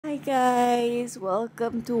Hi guys,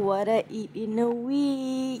 welcome to What I Eat in a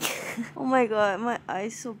Week. Oh my god, my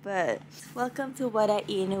eyes so bad. Welcome to What I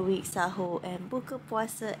Eat in a Week Sahur and Buka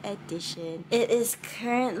Puasa edition. It is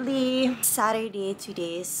currently Saturday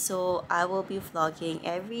today, so I will be vlogging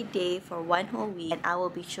every day for one whole week, and I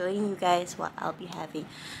will be showing you guys what I'll be having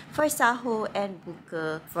for Sahur and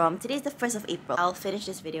Buka from today's the 1st of April. I'll finish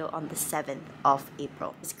this video on the 7th of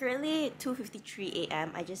April. It's currently 2:53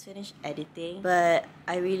 a.m. I just finished editing, but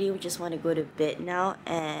I really just want to go to bed now,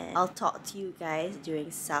 and I'll talk to you guys during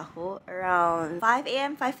Sahur around 5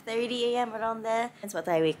 a.m, 5:30 a.m, around there. That's what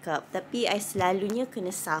I wake up. Tapi I selalunya kena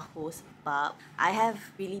sahur sebab I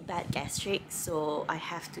have really bad gastric, so I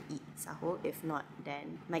have to eat sahur. If not,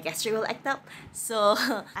 then my gastric will act up. So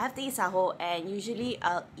I have to eat sahur, and usually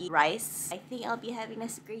I'll eat rice. I think I'll be having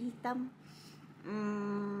nasi goreng hitam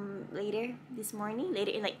later this morning,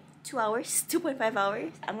 later in like 2 hours, 2.5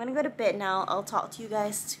 hours. I'm gonna go to bed now. I'll talk to you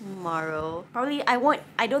guys tomorrow. Probably I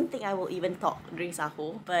don't think I will even talk during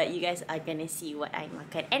sahur, but you guys are gonna see what I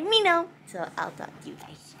makan and me know. So I'll talk to you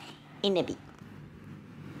guys in a bit.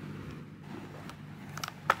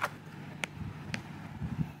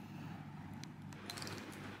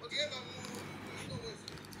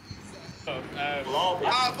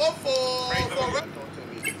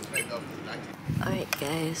 Alright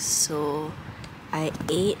guys, so I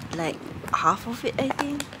ate like half of it, I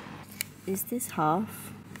think. Is this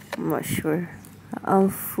half? I'm not sure.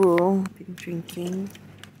 I'm full, been drinking,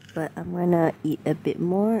 but I'm gonna eat a bit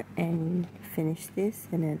more and finish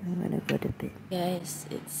this, and then I'm gonna go to bed.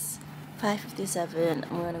 Guys, it's 5:57.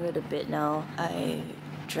 I'm gonna go to bed now. I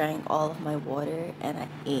drank all of my water and I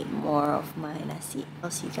ate more of my nasi. I'll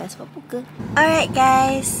see you guys for buka. Alright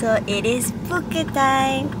guys, so it is buka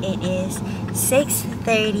time. It is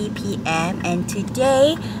 6:30 p.m. and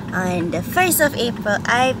today on the 1st of April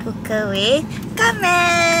I buka with Kak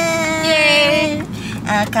Mel. Yay!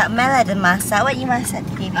 Kak Mel ada masak. What you masak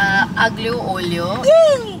today? Aglio olio.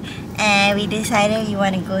 Yay! And we decided we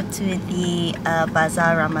want to go to the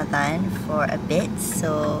Bazaar Ramadhan for a bit,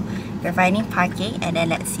 so we're finding parking, and then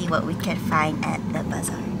let's see what we can find at the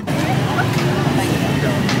bazaar.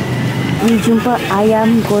 We jumpa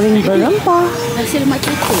ayam goreng berempah. Nasi lemak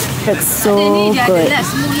cukup. Looks so good.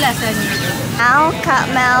 Now Kak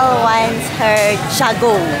Mel wants her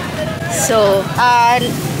jagung. So,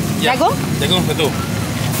 jagung? Jagung satu.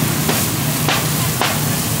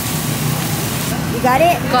 You got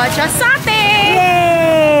it? Got your satay!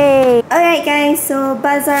 Yay! Alright guys, so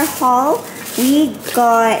bazaar haul. We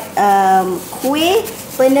got kuih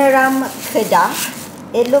peneram Kedah.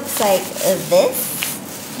 It looks like this.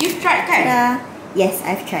 You've tried kan? Yes,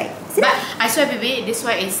 I've tried. But I swear baby, this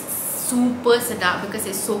one is super sedap because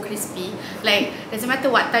it's so crispy. Like, doesn't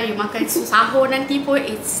matter what time you makan sahur nanti pun,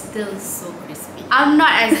 it's still so crispy. I'm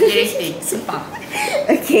not exaggerating, sumpah.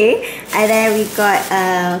 Okay, and then we got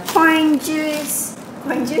corn juice.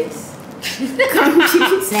 Corn juice? Corn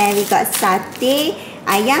juice. Then we got satay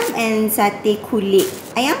ayam and satay kulit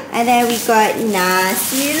ayam, and then we got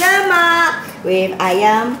nasi lemak with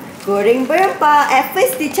ayam goreng berempah. At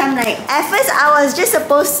first I was just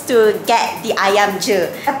supposed to get the ayam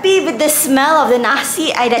je, tapi with the smell of the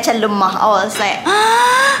nasi I dah macam lemah. I was like,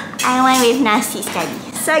 I want with nasi sekali,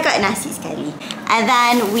 so I got nasi sekali. And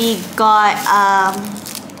then we got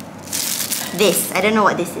this. I don't know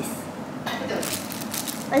what this is.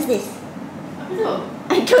 What's this?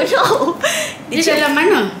 I don't know. Dia dalam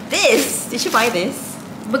mana? This. Did you buy this?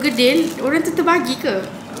 Bergedil, orang tu terbagi ke?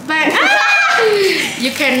 But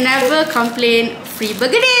you can never complain free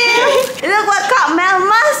bergedil. Look what Kak Mel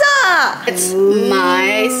masak. It's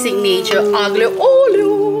my signature aglio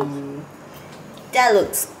olio. That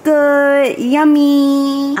looks good.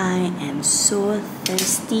 Yummy. I am so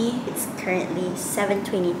thirsty. It's currently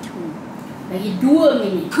 7:22. Lagi 2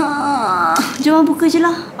 minit. Jom buka je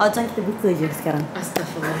lah. Jom kita buka je sekarang.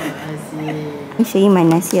 Astaghfirullahalazim. Let me show you my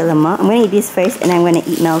nasi lemak. I'm gonna eat this first, and I'm gonna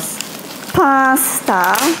eat Mel's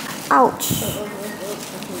pasta. Ouch.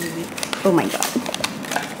 Oh my god.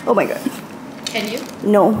 Oh my god. Can you?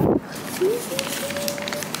 No.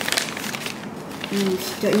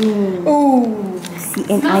 Sedapnya. Oh, si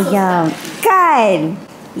and ayam. Kan?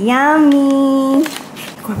 Yummy.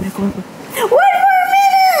 Berapa? One more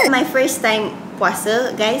minute. My first time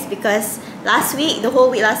puasa, guys, because the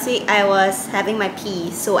whole week last week, I was having my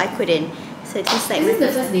pee, so I couldn't. So it's just like Is this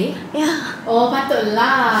the first day? Yeah. Oh,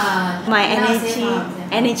 patutlah. My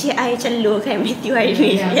energy I macam low kan Matthew hari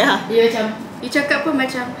ni. Yeah. You cakap pun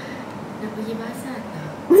macam nak pergi basah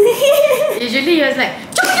tak? Usually you was like,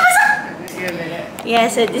 jom pergi basah. Yeah,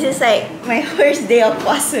 so this is like my first day of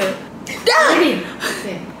puasa. Dah! Ready?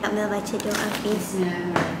 Okay. Kak Mel baca doa please.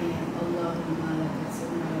 Bismillahirrahmanirrahim. Allahumma laka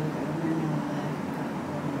summa wa laka al-mana wa laka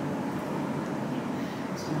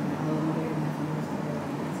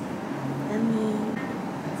Amin.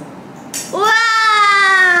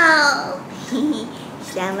 Wow!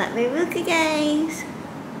 Selamat berbuka guys.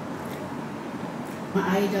 Mak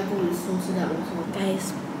air jagung is so sedap also.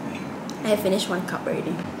 Guys, I finished 1 cup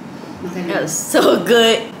already. Makan That was so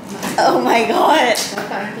good. Oh my god.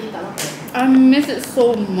 kakak nanti tak makan. I miss it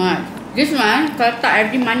so much. This one, kalau tak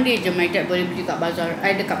every Monday je my dad boleh beli kat bazar.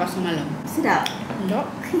 Dekat pasar malam. Sedap. Sedap.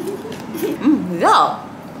 Yeah.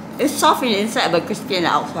 It's soft in the inside but crispy in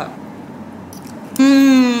the outside.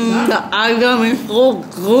 The ayam is so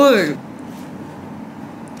good.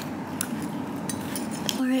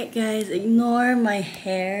 Alright guys, ignore my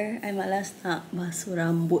hair. I malas nak basuh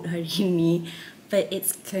rambut hari ni. But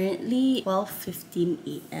it's currently 12:15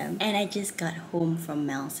 AM and I just got home from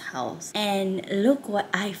Mel's house. And look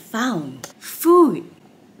what I found. Food!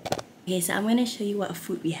 Okay, so I'm gonna show you what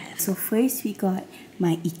food we have. So first we got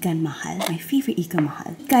my ikan mahal, my favorite ikan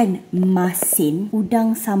mahal. Ikan masin,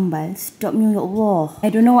 udang sambal, stopnya ya Allah. I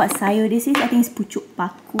don't know what sayur this is. I think it's pucuk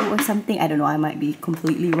paku or something. I don't know, I might be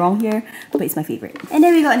completely wrong here, but it's my favorite. And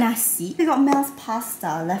then we got nasi. We got Mel's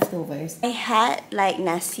pasta leftovers. I had like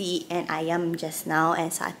nasi and ayam just now and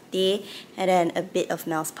satay and then a bit of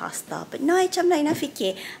Mel's pasta. But no, I macam like nak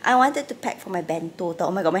fikir, I wanted to pack for my bento tau.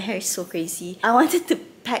 Oh my god, my hair is so crazy. I wanted to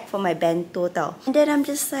pack for my bento tau. And then I'm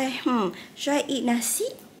just like, should I eat nasi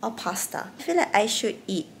or pasta? I feel like I should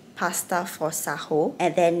eat pasta for sahur.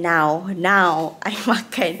 And then now I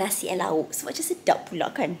makan nasi and lauk. Sebab macam sedap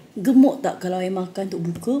pula kan. Gemuk tak kalau I makan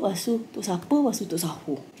untuk buka, lepas tu untuk sapa, lepas tu untuk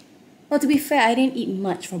sahur. Well, to be fair, I didn't eat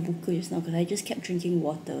much for buka just now because I just kept drinking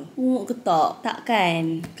water. Gemuk ke tak? Tak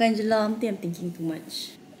kan? Kan je lah, I'm thinking too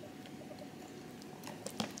much.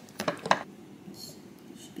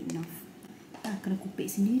 Should be enough. Kena kupik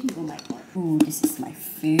sendiri. Oh my god. Oh, this is my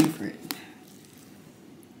favorite.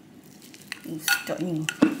 Sedapnya.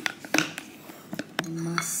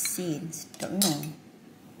 Masin. Sedapnya.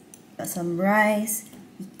 Got some rice,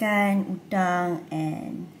 ikan, udang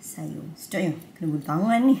and sayur. Sedapnya. Kena guna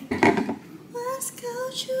tangan ni. Was kau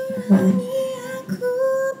curani aku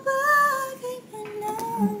bagaimana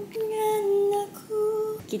dengan aku.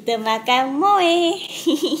 Kita makan moe.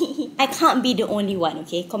 I can't be the only one,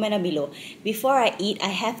 okay? Comment down below. Before I eat, I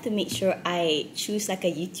have to make sure I choose like a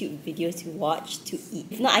YouTube video to watch to eat.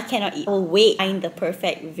 If not, I cannot eat. I'll wait, find the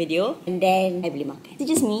perfect video, and then I boleh makan. It's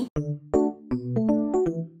just me.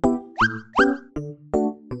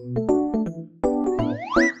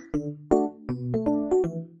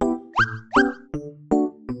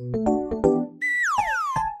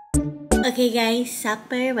 Okay guys,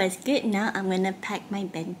 supper was good. Now I'm gonna pack my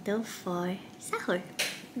bento for sahur.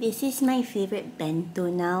 This is my favorite bento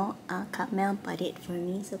now. Kak Mel bought it for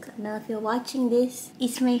me. So Kak Mel, if you're watching this,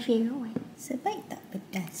 it's my favorite one. Sebaik tak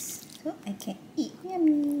pedas. So I can eat.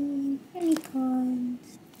 Yummy. Yummy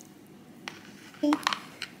corns. Okay,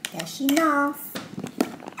 that's enough.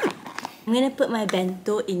 I'm gonna put my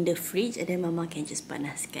bento in the fridge and then Mama can just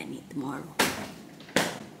panaskan it tomorrow.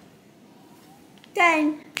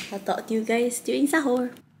 Done. I'll talk to you guys during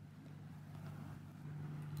sahur.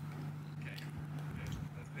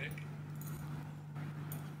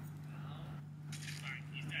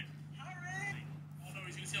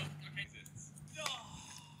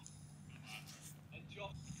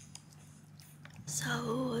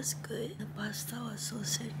 Sahur was good. The pasta was so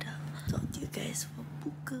sedap. Talk to you guys for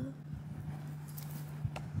buka.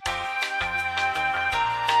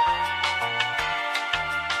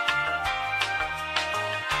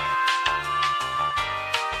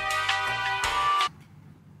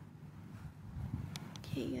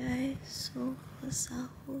 Okay guys, so for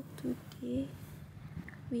sahur today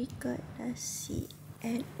we got nasi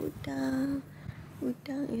and udang.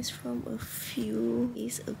 Udang is from a few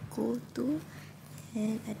days ago too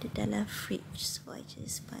and ada dalam fridge, so I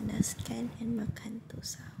just panaskan and makan tu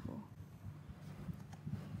sahur.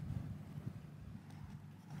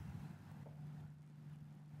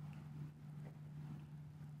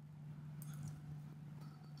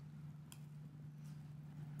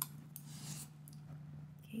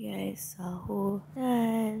 Okay guys, sahur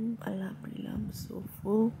dan alhamdulillah I'm so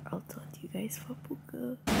full. I'll talk to you guys for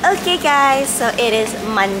buka. Okay guys, so it is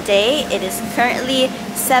Monday. It is currently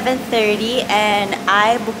 7:30 and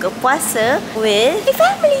I buka puasa with my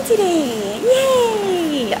family today.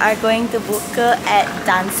 Yay! We are going to buka at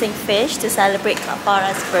Dancing Fish to celebrate Kak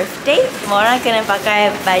Farah's birthday. Semua orang kena pakai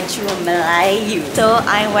baju Melayu. So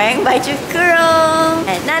I'm wearing baju kurung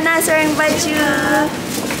and Nana's wearing baju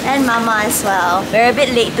And Mama as well. We're a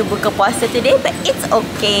bit late to buka puasa today, but it's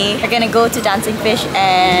okay. We're gonna go to Dancing Fish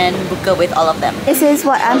and buka with all of them. This is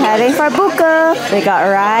what I'm having for buka. We got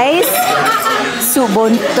rice, sup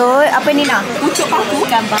buntut. Apa ni nak? Pucuk paku.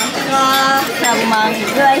 Ikan bakar, ikan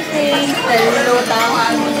mangga I think. Telur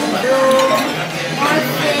tawar hidung, more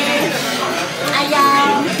fish,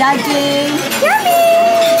 ayam, daging. Yummy!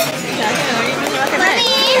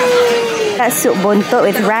 Got soup buntut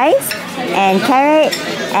with rice and carrot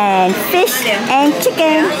and fish and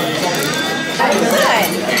chicken.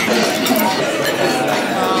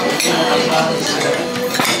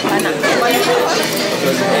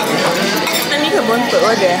 Ini ke buntut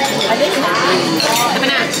ada? Ada ni? Tak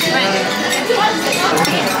pernah.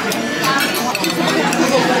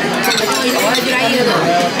 Baju raya tu.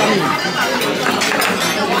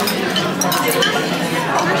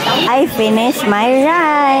 I finished my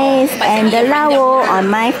rice and the lauk on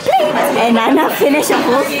my plate, and Nana finished a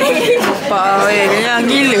whole plate. Yang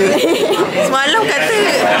gila. Semalam kata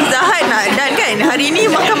Pizza Hut nak dan kan. Hari ni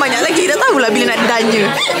makan banyak lagi. Tak tahulah bila nak dannya.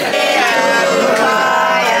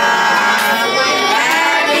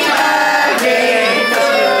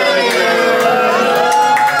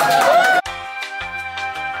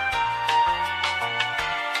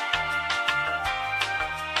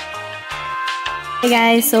 Hey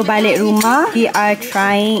guys, so balik rumah, we are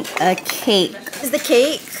trying a cake. This is the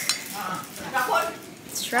cake.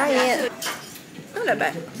 Let's try it. Not that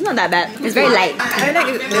bad. It's not that bad. It's very light. I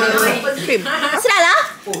like the cream. Sedap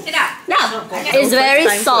lah? Sedap. Yeah. It's very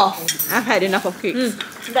soft. I've had enough of cakes.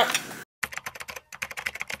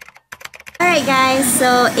 Alright guys,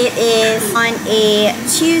 so it is on a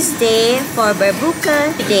Tuesday for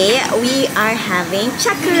berbuka. Today we are having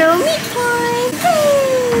chakro meat pie.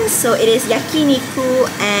 Hey! So it is yakiniku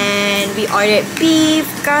and we ordered beef,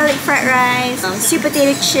 garlic fried rice, sweet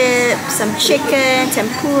potato chips, some chicken,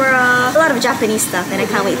 tempura, a lot of Japanese stuff, and I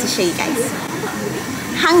can't wait to show you guys.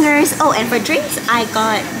 Hungers. Oh, and for drinks I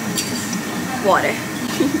got water.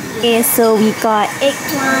 Okay, so we got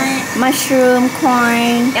eggplant, mushroom,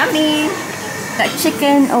 corn, yummy. Got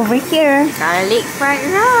chicken over here, garlic fried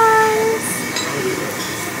rice.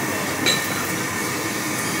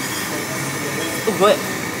 Oh, good.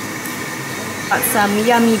 Got some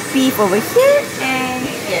yummy beef over here, and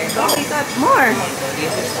here we got more.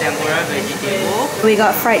 We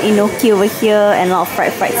got fried enoki over here and a lot of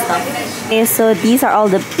fried stuff. Okay, so these are all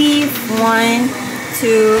the beef. 1,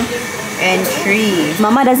 2, and 3.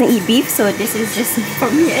 Mama doesn't eat beef, so this is just for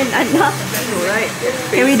me and Anna. Alright.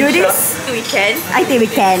 Can we do this? We can. I think we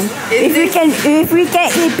can. If we can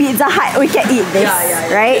eat Pizza Hut, we can eat this.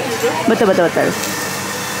 Yeah. Right? Betul.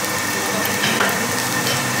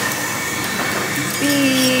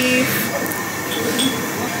 Beef.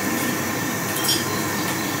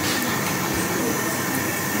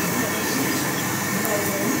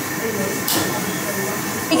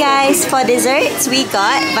 Hey guys, for desserts we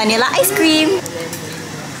got vanilla ice cream.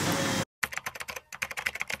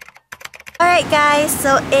 Alright guys,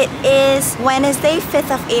 so it is Wednesday,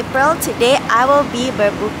 5th of April. Today I will be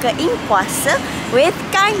berbukaing puasa with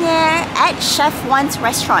Garnier at Chef One's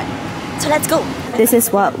restaurant. So let's go. This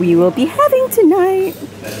is what we will be having tonight.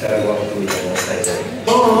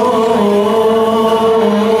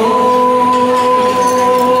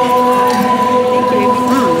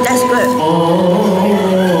 That's good.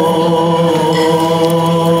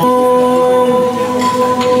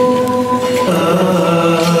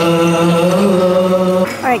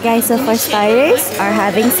 Alright guys, so for starters, are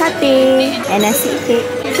having satay and nasi cake.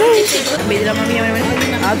 Ambil dalam mami yang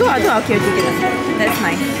mana-mana. Tu. Okay. That's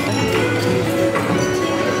nice.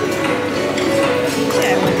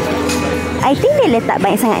 I think they letak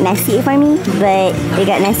banyak sangat nasi for me, but they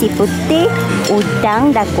got nasi putih,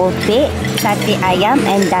 udang dah kotek, sate ayam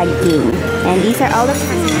and daging. And these are all the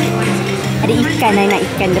ada ikan, I nak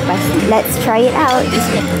ikan lepas. Let's try it out.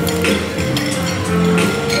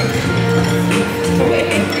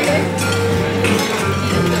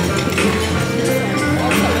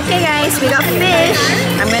 Okay guys, we got fish.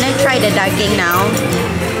 I'm gonna try the daging now.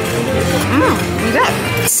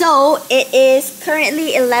 So it is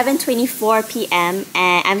currently 11:24 p.m.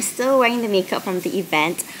 and I'm still wearing the makeup from the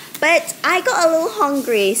event, but I got a little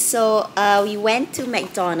hungry, so we went to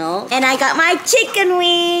McDonald's and I got my chicken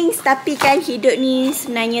wings. Tapi kan hidup ni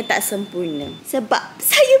sebenarnya tak sempurna sebab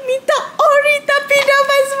saya minta ori tapi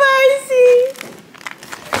dapat spicy.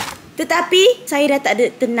 Tetapi saya dah tak ada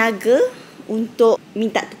tenaga untuk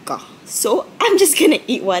minta tukar. So I'm just gonna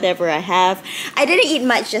eat whatever I have. I didn't eat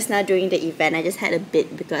much just now during the event. I just had a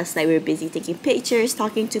bit because like we were busy taking pictures,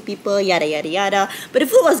 talking to people, yada yada yada. But the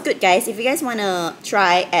food was good, guys. If you guys wanna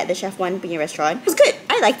try at the Chef One punya restaurant, it was good.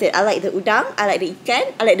 I liked it. I like the udang, I like the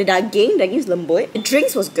ikan, I like the daging. Daging is lembut. The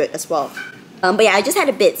drinks was good as well. But yeah, I just had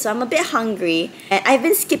a bit, so I'm a bit hungry. And I've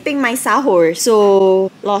been skipping my sahur,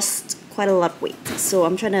 so lost quite a lot of weight. So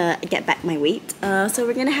I'm trying to get back my weight. So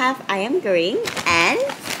we're gonna have ayam goreng and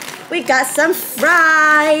we got some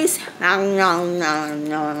fries.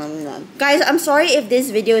 Guys, I'm sorry if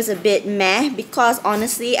this video is a bit meh because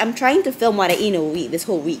honestly, I'm trying to film what I eat in a week this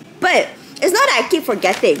whole week. But it's not that I keep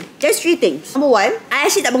forgetting. There's 3 things. Number 1, I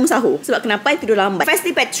actually tak bangun sahur. Sebab kenapa? I tidur lambat. If I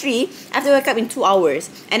sleep at 3, I have to wake up in 2 hours.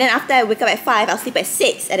 And then after I wake up at 5, I'll sleep at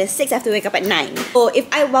 6. And then 6, I have to wake up at 9. So if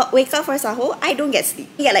I wake up for sahur, I don't get sleep.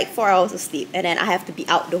 I get like 4 hours of sleep. And then I have to be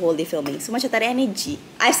out the whole day filming. So macam tak ada energy.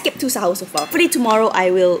 I've skipped 2 sahur so far. Hopefully tomorrow, I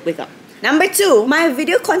will wake up. Number 2, my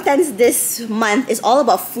video contents this month is all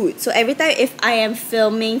about food. So every time if I am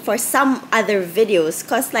filming for some other videos,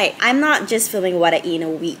 cause like I'm not just filming what I eat in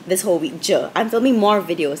a week, this whole week je. I'm filming more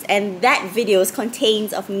videos and that videos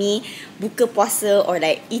contains of me buka puasa or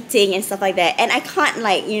like eating and stuff like that. And I can't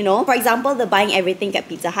like, you know, for example, the buying everything at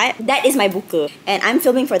Pizza Hut, that is my buka. And I'm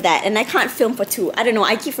filming for that and I can't film for 2. I don't know,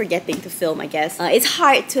 I keep forgetting to film, I guess. It's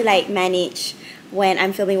hard to like manage when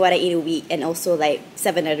I'm filming what I eat a week and also like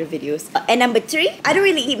 7 other videos. And number 3, I don't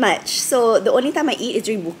really eat much. So the only time I eat is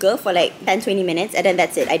during buka for like 10-20 minutes and then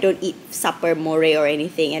that's it. I don't eat supper, more or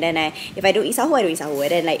anything. And then if I don't eat sahur, I don't eat sahur.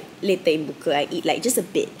 And then like later in buka, I eat like just a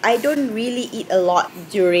bit. I don't really eat a lot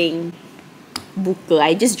during buka.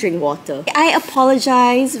 I just drink water. I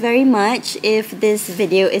apologize very much if this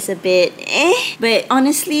video is a bit but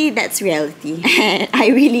honestly that's reality.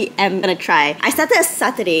 I really am gonna try. I started on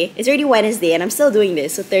Saturday, it's already Wednesday and I'm still doing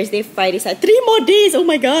this. So Thursday, Friday, Saturday, 3 more days. Oh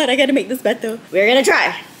my god, I gotta make this better. We're gonna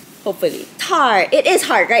try, hopefully. It's hard. It is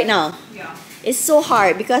hard right now. Yeah. It's so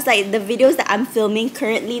hard because like the videos that I'm filming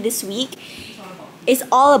currently this week, it's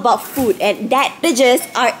all about food and that images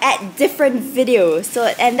are at different videos. So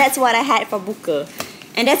and that's what I had for buka.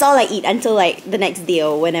 And that's all I eat until like the next day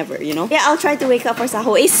or whenever, you know. Yeah, I'll try to wake up for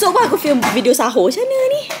sahur. It's so hard to film video sahur. Macam mana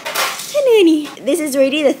ni? Macam mana ni? This is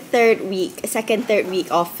already the third week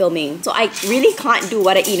of filming. So I really can't do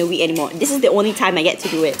what I eat in a week anymore. This is the only time I get to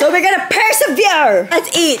do it. So we're gonna persevere.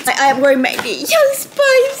 Let's eat. I am going McD. Young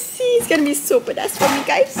spicy. It's gonna be so pedas for me,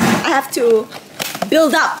 guys. I have to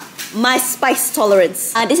build up my spice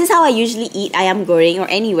tolerance. This is how I usually eat ayam goreng or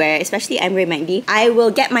anywhere, especially ayam goreng McD. I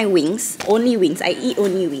will get my wings, only wings. I eat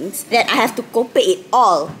only wings. Then I have to kope it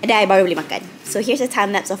all. And then I baru boleh makan. So here's a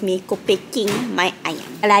time lapse of me kopeking my ayam.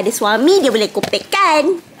 Kalau ada suami, dia boleh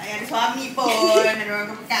kopekan. Ada suami pun, ada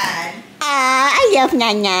orang makan. I love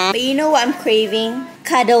Nyanya. But you know what I'm craving?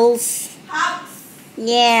 Cuddles. Hugs.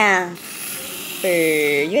 Yeah.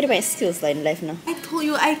 You ada banyak skills lah in life now. I told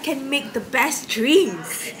you I can make the best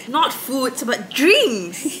drinks. Not foods, but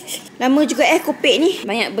drinks. Lama juga kopek ni.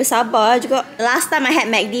 Banyak bersabar juga. Last time I had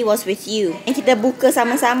McD was with you. And kita buka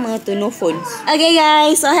sama-sama tu, no phones. Okay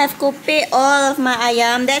guys, so I have kopek all of my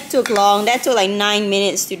ayam. That took long. That took like 9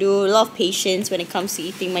 minutes to do. A lot of patience when it comes to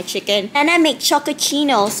eating my chicken. And I make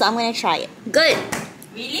chocochino, so I'm gonna try it. Good.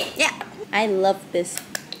 Really? Yeah. I love this.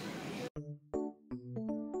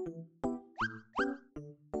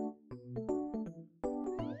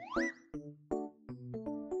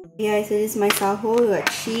 Yeah, so this is my sahur. We got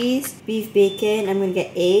cheese, beef bacon. I'm gonna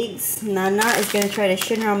get eggs. Nana is gonna try the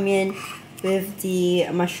shin ramen with the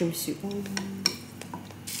mushroom soup.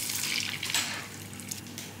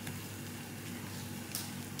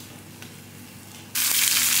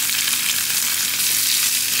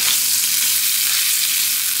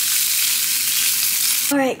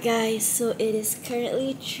 Alright guys, so it is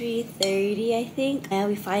currently 3:30 I think.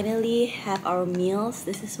 And we finally have our meals.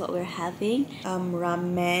 This is what we're having.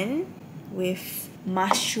 Ramen with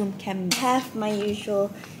mushroom I have my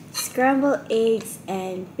usual scrambled eggs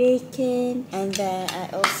and bacon. And then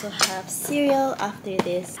I also have cereal after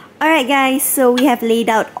this. Alright guys, so we have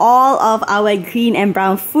laid out all of our green and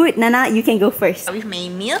brown food. Nana, you can go first. With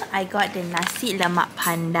my meal, I got the nasi lemak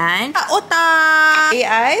pandan. Otak!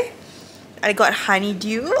 I got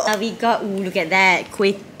honeydew. We got, look at that,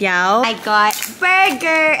 kway teow. I got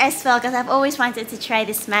burger as well because I've always wanted to try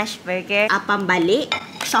the smash burger. Apam balik,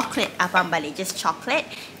 chocolate apam balik, just chocolate.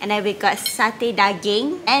 And then we got satay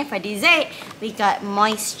daging. And for dessert, we got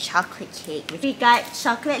moist chocolate cake. We got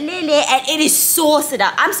chocolate lele and it is so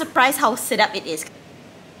sedap. I'm surprised how sedap it is.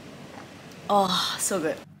 Oh, so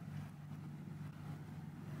good.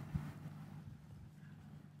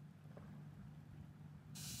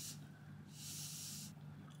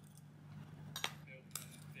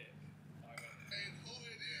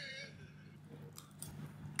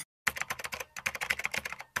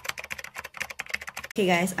 Okay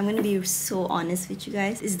guys, I'm gonna be so honest with you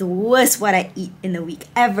guys. It's the worst what I eat in a week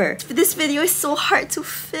ever. This video is so hard to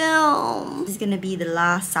film. This is gonna be the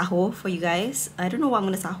last sahur for you guys. I don't know what I'm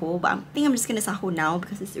gonna sahur, but I think I'm just gonna sahur now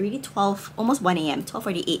because it's already 12, almost 1 a.m.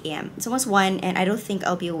 12:48 a.m. It's almost 1 and I don't think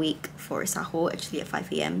I'll be awake for sahur actually at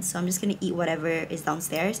 5 a.m. So I'm just gonna eat whatever is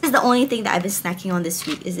downstairs. This is the only thing that I've been snacking on this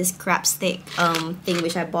week is this crab stick thing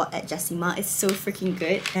which I bought at Jasima. It's so freaking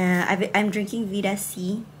good. I'm drinking Vida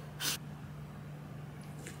C.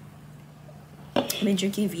 I've been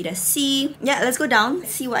drinking Vida C. Yeah, let's go down,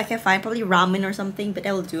 see what I can find. Probably ramen or something, but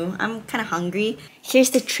that will do. I'm kind of hungry.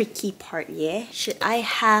 Here's the tricky part, yeah? Should I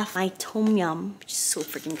have my tom yum, which is so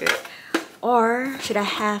freaking good? Or should I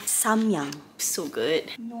have samyang? So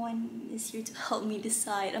good. No one is here to help me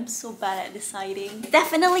decide. I'm so bad at deciding.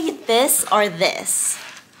 Definitely this or this.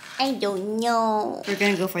 I don't know. We're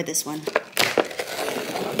gonna go for this one.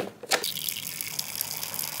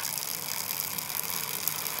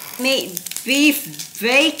 Made beef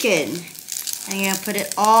bacon. I'm gonna put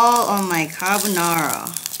it all on my carbonara.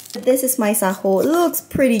 This is my sahur. It looks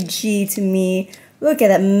pretty G to me. Look at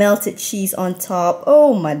that melted cheese on top.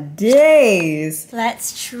 Oh my days.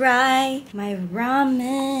 Let's try my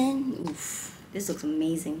ramen. Oof, this looks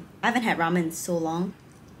amazing. I haven't had ramen in so long.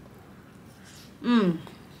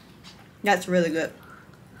 That's really good.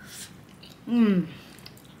 With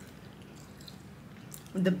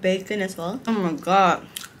the bacon as well. Oh my god.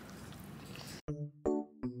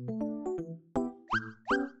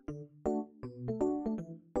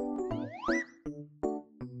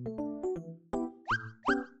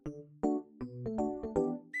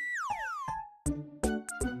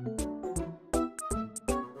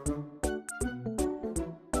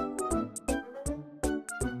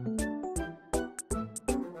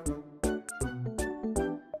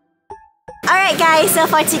 Alright guys, so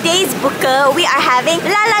for today's buka, we are having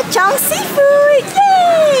lalachong seafood!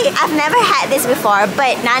 Yay! I've never had this before,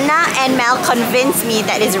 but Nana and Mel convinced me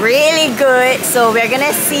that it's really good. So we're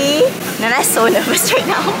gonna see. Nana's so nervous right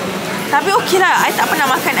now. Tapi okey lah, I tak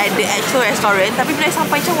pernah makan at the actual restaurant. Tapi bila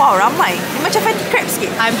sampai macam wow, ramai. Dia macam fatty crab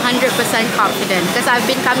sikit. I'm 100% confident because I've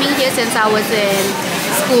been coming here since I was in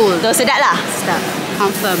school. So sedap lah. Sedap.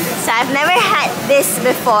 Confirm. So I've never had this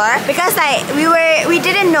before because like we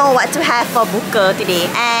didn't know what to have for buka today,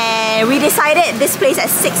 and we decided this place at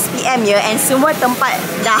 6 PM here and semua tempat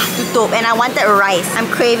dah tutup and I wanted rice. I'm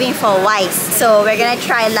craving for rice. So we're gonna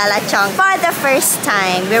try lalachong for the first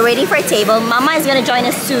time. We're waiting for a table. Mama is gonna join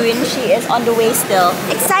us soon. She is on the way still.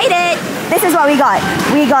 Excited! This is what we got.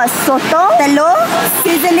 We got soto, telur,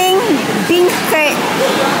 seasoning, beef curd,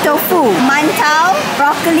 tofu, mantau,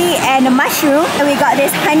 broccoli and mushroom. And we got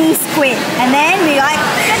this honey squid. And then we got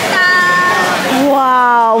kentang.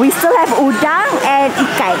 Wow, we still have udang and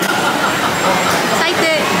ikan.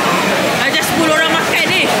 Excited. Ada 10 orang makan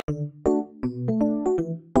ni.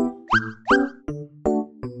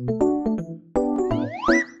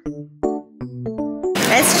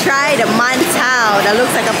 Let's try the mantau. That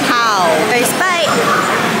looks like a pao. First bite.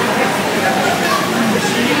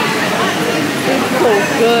 It's so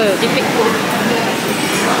good. Difficult.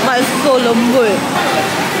 But it's so lembut.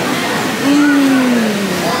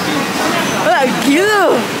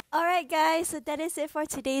 Gila. Alright guys, so that is it for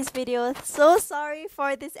today's video. So sorry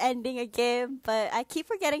for this ending again, but I keep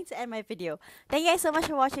forgetting to end my video. Thank you guys so much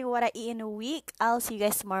for watching What I Eat in a Week. I'll see you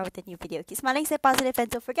guys tomorrow with a new video. Keep smiling, stay positive, and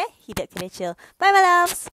don't forget, hidup kena chill. Bye my loves!